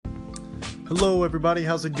Hello everybody,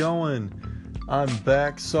 how's it going? I'm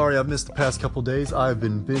back. Sorry I've missed the past couple days. I've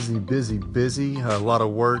been busy. A lot of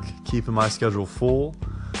work, keeping my schedule full.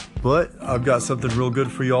 But I've got something real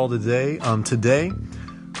good for you all today. Today,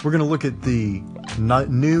 we're going to look at the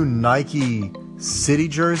new Nike City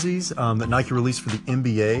jerseys that Nike released for the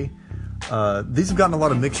NBA. These have gotten a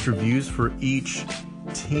lot of mixed reviews for each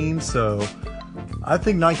team, so I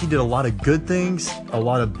think Nike did a lot of good things, a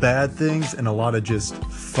lot of bad things, and a lot of just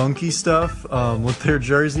funky stuff with their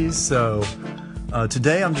jerseys. So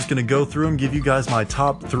today I'm just going to go through them, give you guys my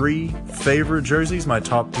top 3 favorite jerseys, my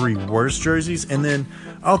top 3 worst jerseys, and then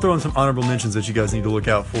I'll throw in some honorable mentions that you guys need to look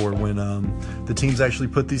out for when the teams actually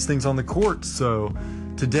put these things on the court. So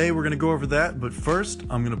today we're going to go over that, but first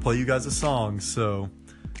I'm going to play you guys a song. So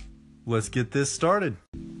let's get this started.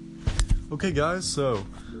 Okay guys, so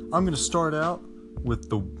I'm going to start out with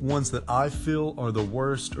the ones that I feel are the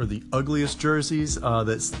worst or the ugliest jerseys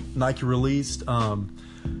that Nike released.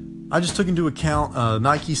 I just took into account,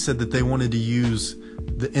 Nike said that they wanted to use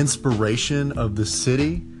the inspiration of the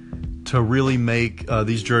city to really make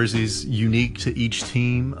these jerseys unique to each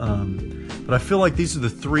team. But I feel like these are the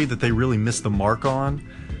 3 that they really missed the mark on.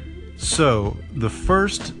 So the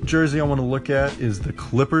first jersey I want to look at is the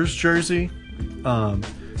Clippers jersey.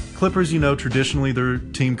 Clippers, traditionally their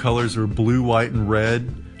team colors are blue, white, and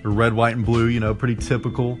red, or red, white, and blue, pretty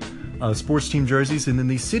typical sports team jerseys. And then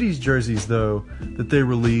these Cities jerseys, though, that they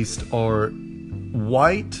released are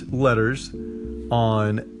white letters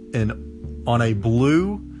on a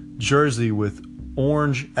blue jersey with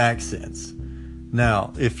orange accents.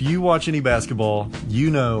 Now, if you watch any basketball,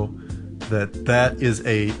 you know that is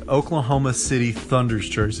a Oklahoma City Thunders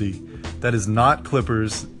jersey. That is not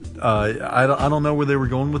Clippers. I don't know where they were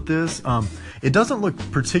going with this. It doesn't look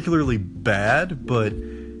particularly bad, but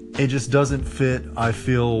it just doesn't fit, I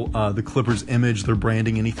feel, the Clippers' image, their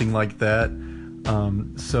branding, anything like that.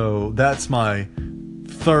 So that's my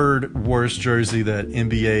 3rd worst jersey that the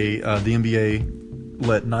NBA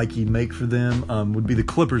let Nike make for them, would be the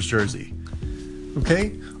Clippers jersey.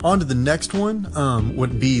 Okay, on to the next one,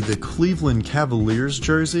 would be the Cleveland Cavaliers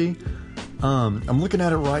jersey. I'm looking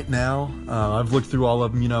at it right now. I've looked through all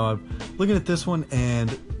of them. I'm looking at this one, and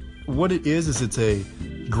what it is it's a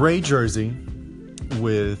gray jersey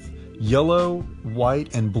with yellow,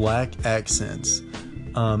 white, and black accents,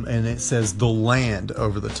 and it says "The Land"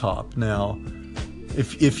 over the top. Now,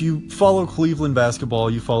 if you follow Cleveland basketball,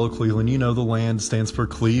 you follow Cleveland. The Land stands for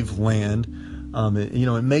Cleveland.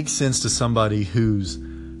 It makes sense to somebody who's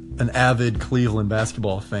an avid Cleveland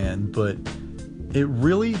basketball fan, but it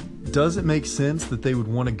really doesn't make sense that they would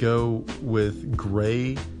want to go with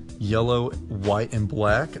gray, yellow, white, and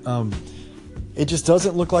black. It just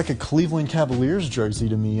doesn't look like a Cleveland Cavaliers jersey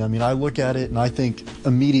to me. I mean, I look at it and I think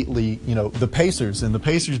immediately, the Pacers, and the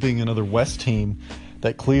Pacers being another West team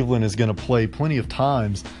that Cleveland is going to play plenty of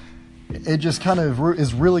times. It just kind of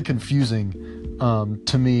is really confusing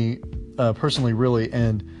to me personally, really.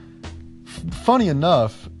 And funny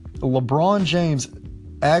enough, LeBron James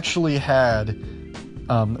actually had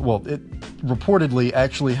it reportedly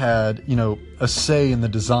actually had, a say in the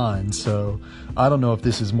design. So I don't know if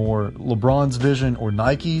this is more LeBron's vision or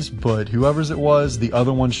Nike's, but whoever's it was, the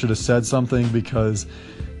other one should have said something, because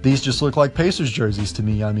these just look like Pacers jerseys to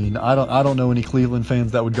me. I mean, I don't know any Cleveland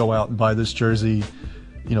fans that would go out and buy this jersey,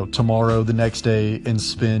 tomorrow, the next day, and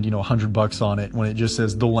spend, $100 on it when it just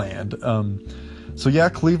says "The Land." So yeah,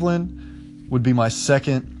 Cleveland would be my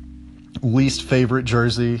 2nd least favorite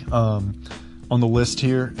jersey on the list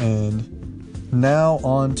here. And now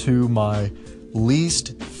on to my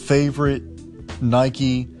least favorite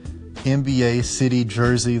Nike NBA City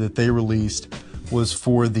jersey that they released was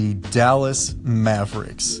for the Dallas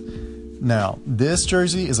Mavericks. Now, this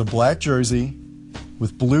jersey is a black jersey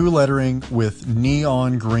with blue lettering with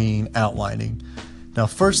neon green outlining. Now,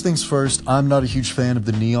 first things first, I'm not a huge fan of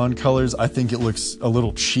the neon colors. I think it looks a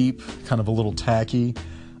little cheap, kind of a little tacky.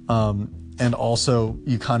 And also,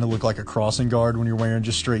 you kind of look like a crossing guard when you're wearing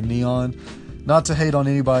just straight neon. Not to hate on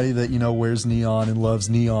anybody that, wears neon and loves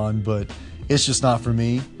neon, but it's just not for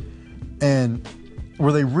me. And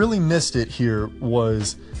where they really missed it here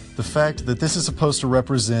was the fact that this is supposed to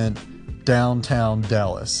represent downtown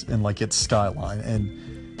Dallas and like its skyline. And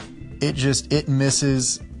it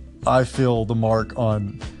misses, I feel, the mark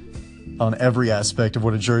on every aspect of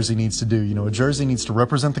what a jersey needs to do. A jersey needs to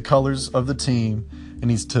represent the colors of the team. It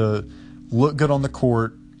needs to look good on the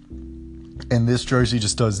court, and this jersey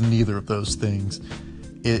just does neither of those things.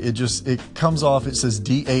 It comes off, it says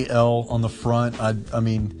DAL on the front. I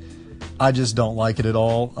mean, I just don't like it at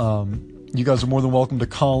all. You guys are more than welcome to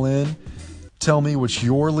call in, tell me what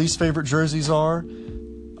your least favorite jerseys are.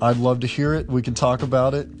 I'd love to hear it. We can talk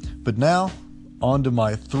about it. But now, on to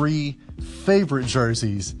my 3 favorite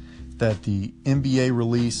jerseys that the NBA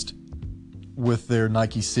released with their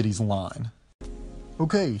Nike Cities line.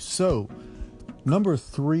 Okay, so number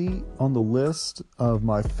 3 on the list of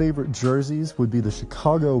my favorite jerseys would be the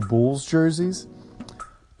Chicago Bulls jerseys.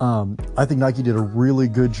 I think Nike did a really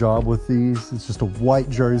good job with these. It's just a white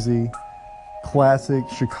jersey, classic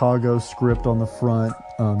Chicago script on the front,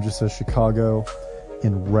 just says Chicago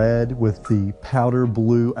in red with the powder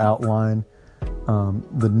blue outline.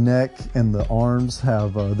 The neck and the arms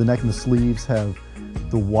have, the neck and the sleeves have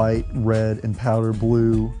the white, red, and powder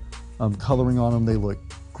blue coloring on them. They look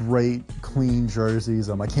great, clean jerseys.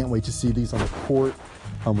 I can't wait to see these on the court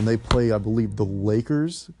when they play, I believe, the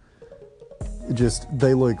Lakers.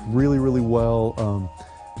 They look really, really well.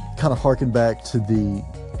 Kind of harken back to the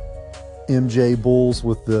MJ Bulls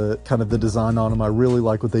with the kind of the design on them. I really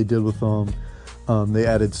like what they did with them. They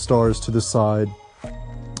added stars to the side.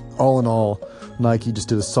 All in all, Nike just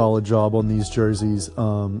did a solid job on these jerseys.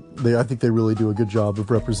 I think they really do a good job of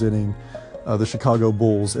representing the Chicago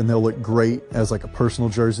Bulls, and they'll look great as like a personal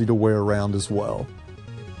jersey to wear around as well.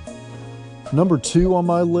 Number 2 on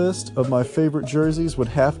my list of my favorite jerseys would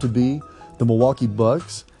have to be the Milwaukee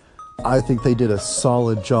Bucks. I think they did a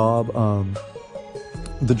solid job.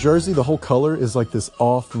 The jersey, the whole color is like this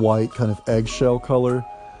off-white kind of eggshell color.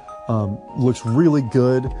 Looks really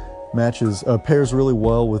good, pairs really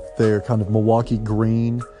well with their kind of Milwaukee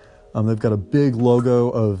green. They've got a big logo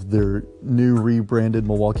of their new rebranded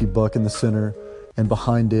Milwaukee Buck in the center, and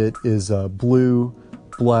behind it is blue,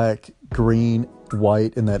 black, green,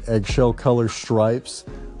 white, and that eggshell color stripes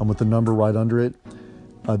with the number right under it.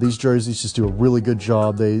 These jerseys just do a really good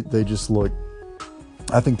job. They just look,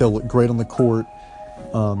 I think they'll look great on the court,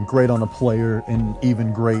 great on a player, and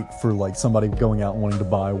even great for like somebody going out and wanting to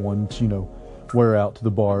buy one to, wear out to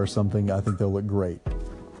the bar or something. I think they'll look great.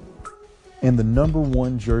 And the number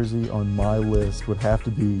 1 jersey on my list would have to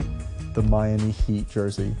be the Miami Heat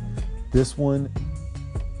jersey. This one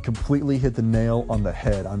completely hit the nail on the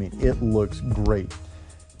head. I mean, it looks great.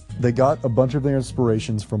 They got a bunch of their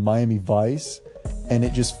inspirations from Miami Vice, and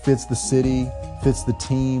it just fits the city, fits the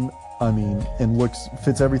team, and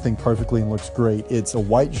fits everything perfectly and looks great. It's a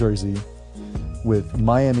white jersey with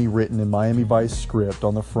Miami written in Miami Vice script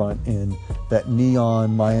on the front in that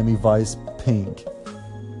neon Miami Vice pink.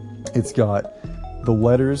 It's got the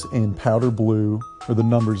letters in powder blue, or the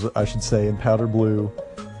numbers, I should say, in powder blue,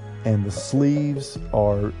 and the sleeves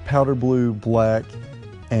are powder blue, black,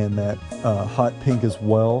 and that hot pink as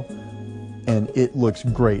well. And it looks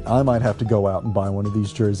great. I might have to go out and buy one of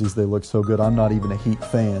these jerseys. They look so good. I'm not even a Heat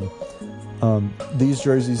fan. These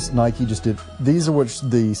jerseys, Nike just did. These are what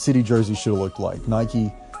the city jersey should have looked like.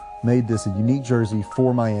 Nike made this a unique jersey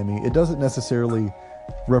for Miami. It doesn't necessarily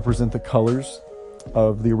represent the colors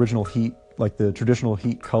of the original Heat, like the traditional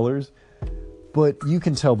Heat colors, but you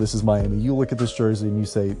can tell this is Miami. You look at this jersey and you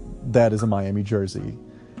say, that is a Miami jersey.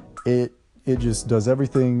 It just does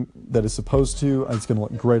everything that it's supposed to. It's going to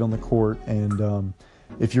look great on the court, and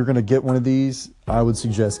if you're going to get one of these, I would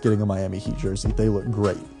suggest getting a Miami Heat jersey. They look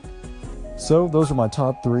great. So those are my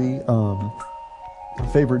top 3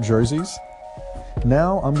 favorite jerseys.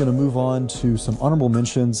 Now I'm going to move on to some honorable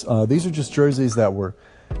mentions. These are just jerseys that were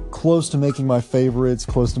close to making my favorites,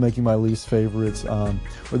 close to making my least favorites, or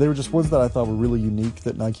they were just ones that I thought were really unique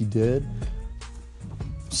that Nike did.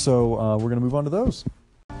 So we're going to move on to those.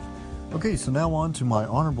 Okay, so now on to my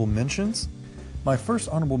honorable mentions. My first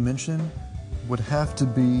honorable mention would have to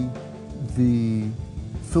be the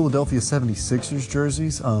Philadelphia 76ers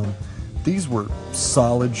jerseys. These were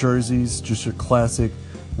solid jerseys, just your classic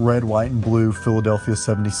red, white, and blue Philadelphia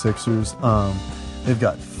 76ers. They've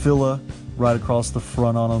got Phila right across the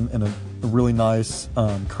front on them in a really nice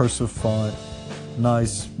cursive font,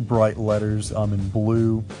 nice bright letters in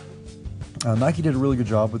blue. Nike did a really good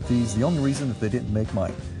job with these. The only reason that they didn't make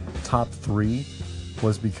my top 3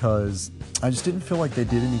 was because I just didn't feel like they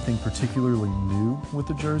did anything particularly new with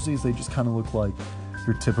the jerseys. They just kind of look like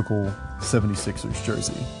your typical 76ers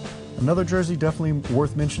jersey. Another jersey definitely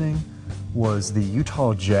worth mentioning was the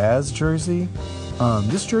Utah Jazz jersey.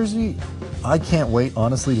 This jersey, I can't wait,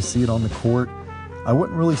 honestly, to see it on the court. I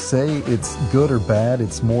wouldn't really say it's good or bad.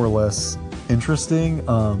 It's more or less interesting.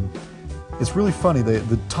 It's really funny.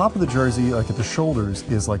 The top of the jersey, like at the shoulders,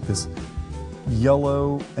 is like this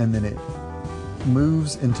yellow, and then it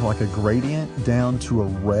moves into like a gradient down to a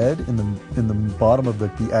red in the bottom of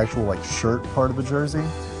the actual like shirt part of the jersey.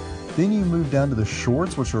 Then you move down to the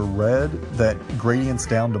shorts, which are red, that gradients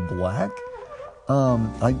down to black.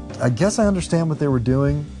 I guess I understand what they were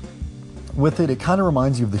doing with it. It kind of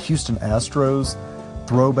reminds you of the Houston Astros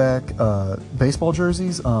throwback baseball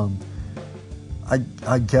jerseys.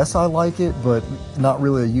 I guess I like it, but not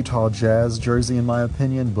really a Utah Jazz jersey in my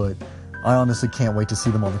opinion, but I honestly can't wait to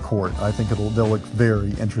see them on the court. I think they'll look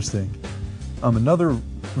very interesting. Another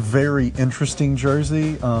very interesting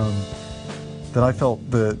jersey that I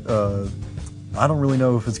felt that I don't really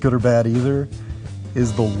know if it's good or bad either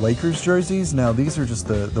is the Lakers jerseys. Now these are just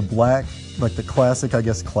the black, like the classic, I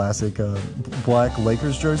guess classic black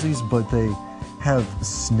Lakers jerseys, but they have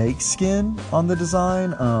snake skin on the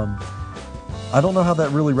design. I don't know how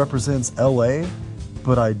that really represents LA,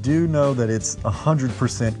 but I do know that it's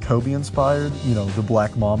 100% Kobe inspired, you know, the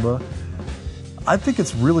Black Mamba. I think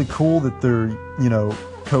it's really cool that they're, you know,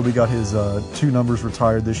 Kobe got his 2 numbers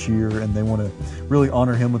retired this year and they want to really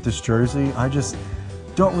honor him with this jersey. I just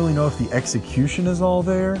don't really know if the execution is all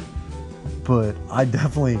there, but I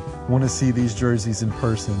definitely want to see these jerseys in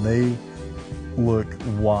person. They look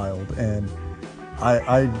wild, and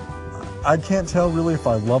I can't tell really if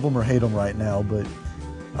I love them or hate them right now, but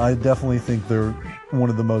I definitely think they're one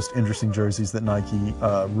of the most interesting jerseys that Nike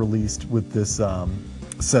released with this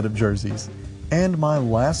set of jerseys. And my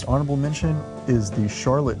last honorable mention is the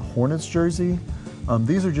Charlotte Hornets jersey.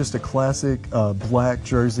 These are just a classic black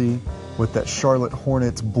jersey with that Charlotte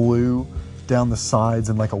Hornets blue down the sides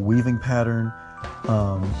and like a weaving pattern.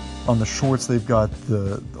 On the shorts they've got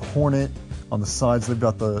the Hornet. On the sides they've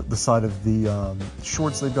got the side of the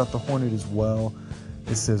shorts, they've got the Hornet as well.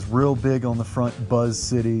 It says real big on the front, Buzz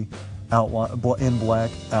City, outline in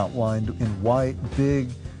black, outlined in white. Big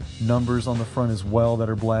numbers on the front as well that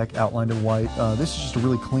are black, outlined in white. This is just a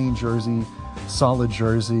really clean jersey, solid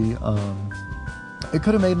jersey. It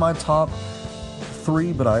could have made my top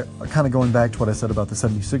 3, but I kind of going back to what I said about the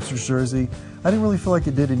 76ers jersey, I didn't really feel like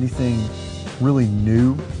it did anything really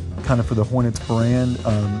new kind of for the Hornets brand,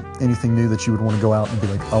 anything new that you would want to go out and be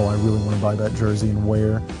like, oh, I really want to buy that jersey and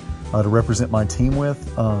wear to represent my team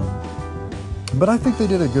with. But I think they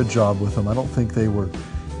did a good job with them. I don't think they were,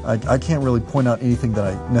 I can't really point out anything that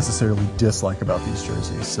I necessarily dislike about these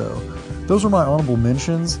jerseys. So those are my honorable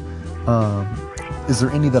mentions. Is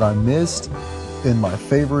there any that I missed in my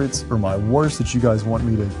favorites or my worst that you guys want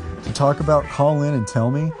me to talk about? Call in and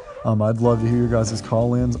tell me. I'd love to hear your guys'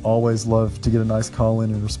 call-ins. Always love to get a nice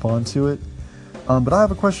call-in and respond to it. But I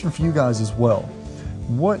have a question for you guys as well.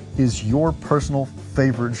 What is your personal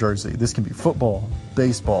favorite jersey? This can be football,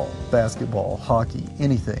 baseball, basketball, hockey,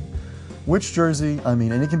 anything. Which jersey,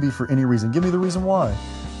 and it can be for any reason. Give me the reason why.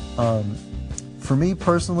 For me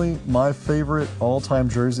personally, my favorite all-time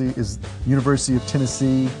jersey is University of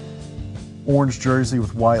Tennessee orange jersey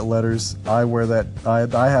with white letters. I wear that.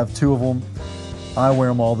 I have 2 of them. I wear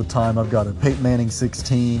them all the time. I've got a Peyton Manning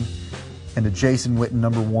 16 and a Jason Witten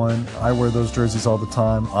number 1. I wear those jerseys all the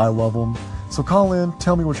time. I love them. So call in,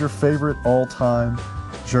 tell me what your favorite all-time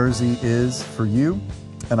jersey is for you,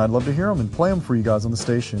 and I'd love to hear them and play them for you guys on the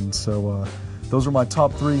station. So those are my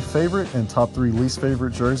top 3 favorite and top 3 least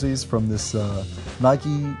favorite jerseys from this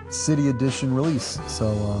Nike City Edition release. So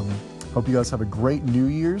hope you guys have a great New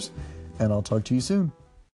Year's, and I'll talk to you soon.